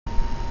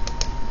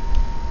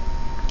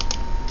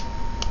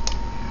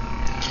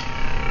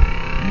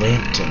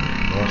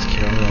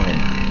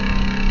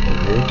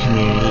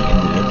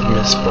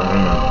famous Brown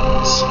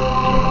Mountains,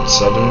 on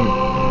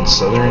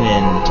southern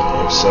end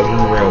of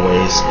Southern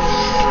Railway's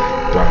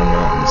Brown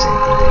Mountains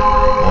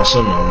line,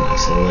 also known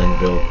as the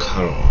Linville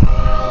Cutoff.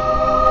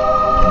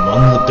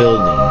 Among the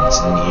buildings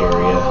in the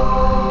area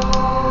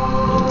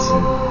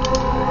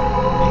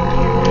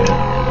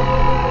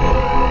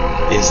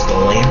is the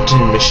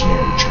Lambton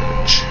Missionary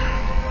Church,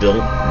 built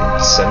in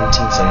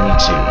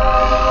 1772,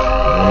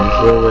 long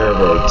before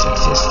railroads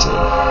existed.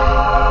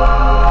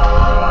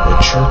 The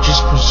church is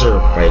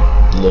preserved by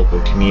the local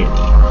community,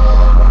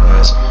 but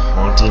has a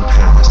haunting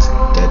past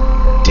that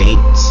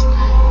dates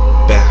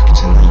back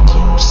to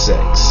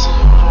 1906,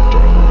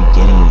 during the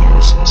beginning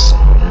years of the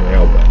Southern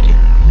Railway.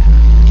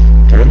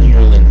 During the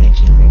early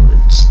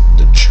 1900s,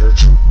 the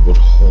church would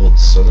hold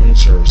Southern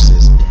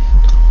services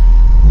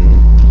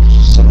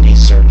Sunday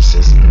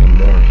services in the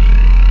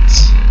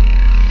mornings,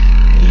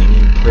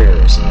 evening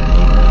prayers in the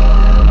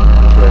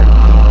prayer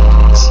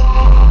meetings.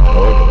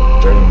 However,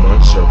 during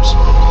one service, the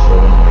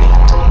whole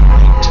night to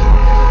night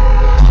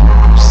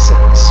 6,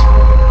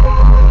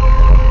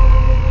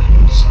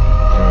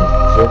 an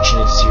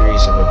unfortunate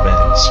series of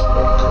events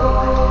would occur.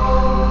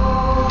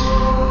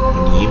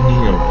 On the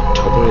evening of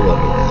October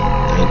 11th,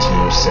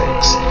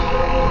 1906,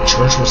 the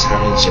church was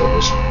having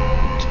service.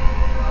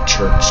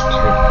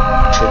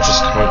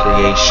 Church's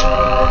congregation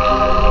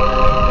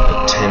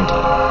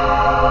attending.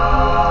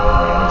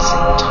 Around the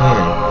same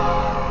time,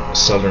 a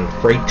Southern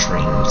freight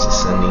train was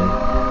ascending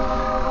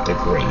the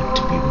grade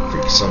to Beaver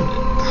Creek Summit,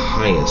 the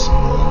highest in the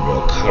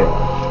Linville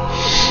Cutoff.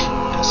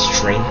 As the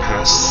train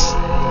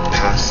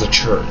passed the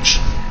church,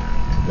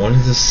 one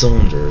of the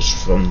cylinders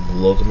from the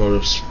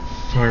locomotive's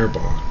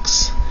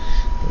firebox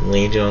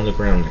landed on the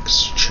ground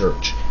next to the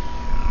church.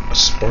 A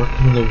spark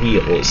from the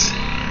wheels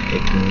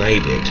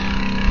ignited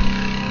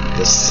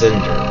the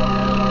cinder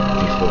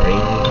before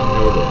anyone could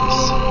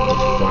notice. The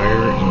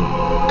fire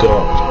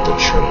engulfed the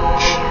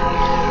church.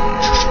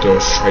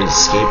 Churchgoers tried to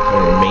escape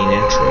from the main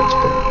entrance,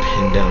 but were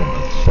pinned down by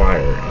the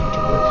fire and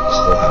the roof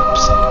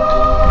collapsing.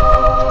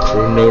 The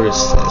crew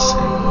noticed this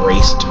and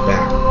raced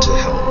back to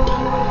help,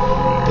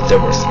 but there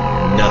was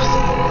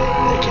nothing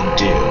they could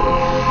do.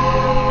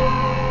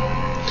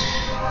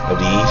 Of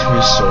the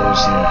 83 souls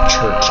in the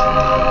church on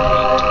that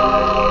night,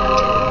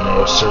 there were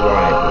no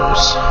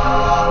survivors.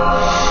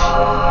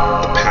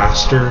 The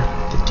pastor,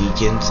 the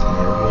deacons, and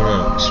everyone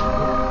else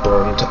were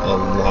burned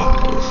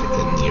alive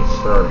in the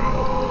inferno.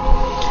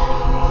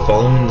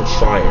 Following the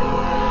fire,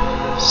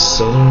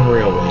 Southern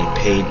Railway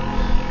paid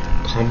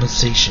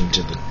compensation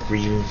to the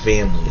grieving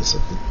families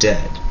of the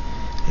dead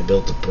and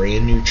built a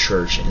brand new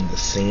church in the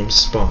same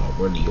spot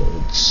where the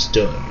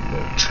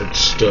church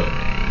stood.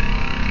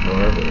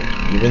 However,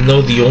 even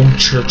though the old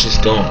church is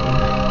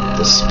gone,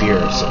 the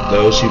spirits of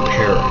those who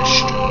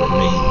perished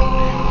remain.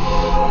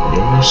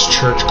 Numerous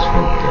church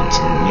congregants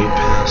and the new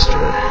pastor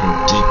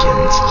and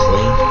deacons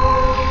claim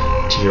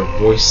to hear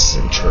voices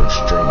in church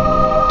during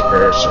evening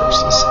prayer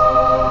services.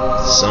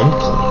 Some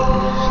claim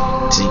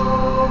to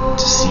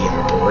see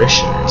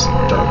apparitions in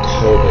the dark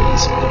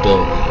hallways of the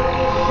building.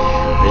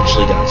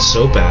 Eventually got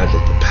so bad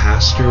that the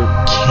pastor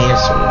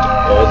canceled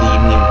all the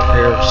evening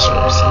prayer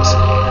services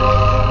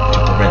to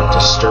prevent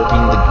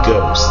disturbing the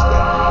ghosts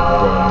that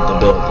roamed the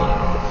building.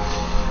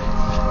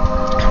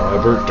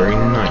 However, during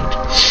the night,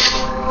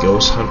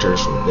 ghost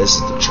hunters would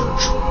visit the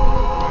church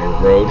by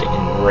road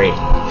and rail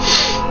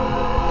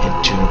and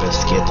to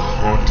investigate the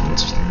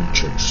hauntings within the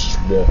church's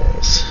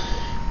walls.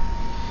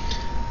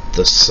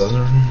 The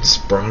Southern's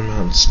Brown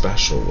Mountain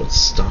Special would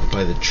stop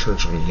by the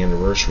church on the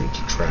anniversary of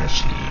the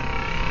tragedy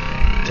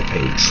to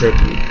pay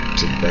tribute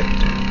to the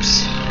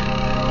victims.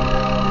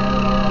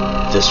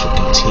 This would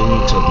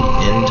continue till the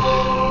end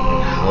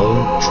when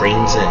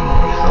trains end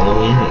on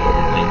Halloween of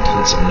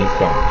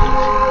 1975.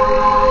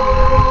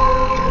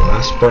 The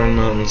last Brown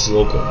Mountains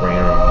local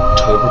ran on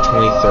October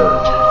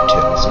 23rd,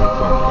 2005,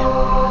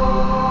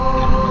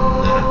 and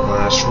on that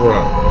last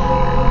run,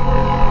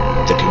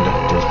 the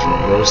conductor threw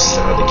roses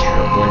out of the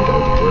cab window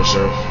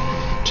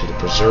to the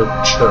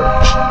preserved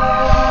church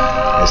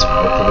as a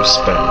mark of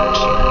respect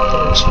for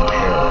those who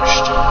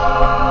perished.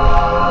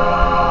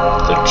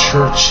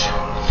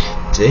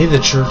 Today the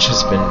church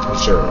has been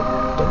preserved,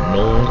 but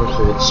no longer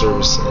holds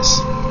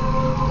services,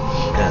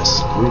 as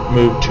the group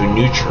moved to a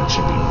new church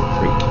in Beaver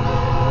Creek.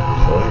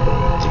 However,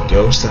 the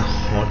ghosts that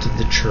haunted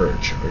the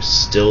church are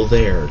still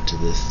there to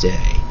this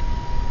day,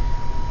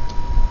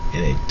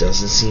 and it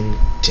doesn't seem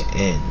to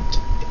end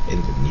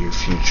in the near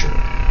future.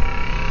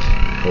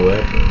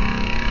 However,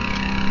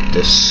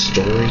 the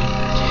story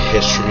and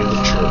history of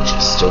the church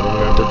is still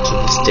remembered to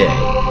this day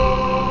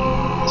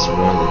as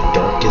one of the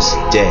darkest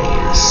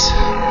days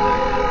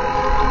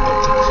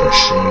of the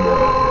Christian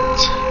world.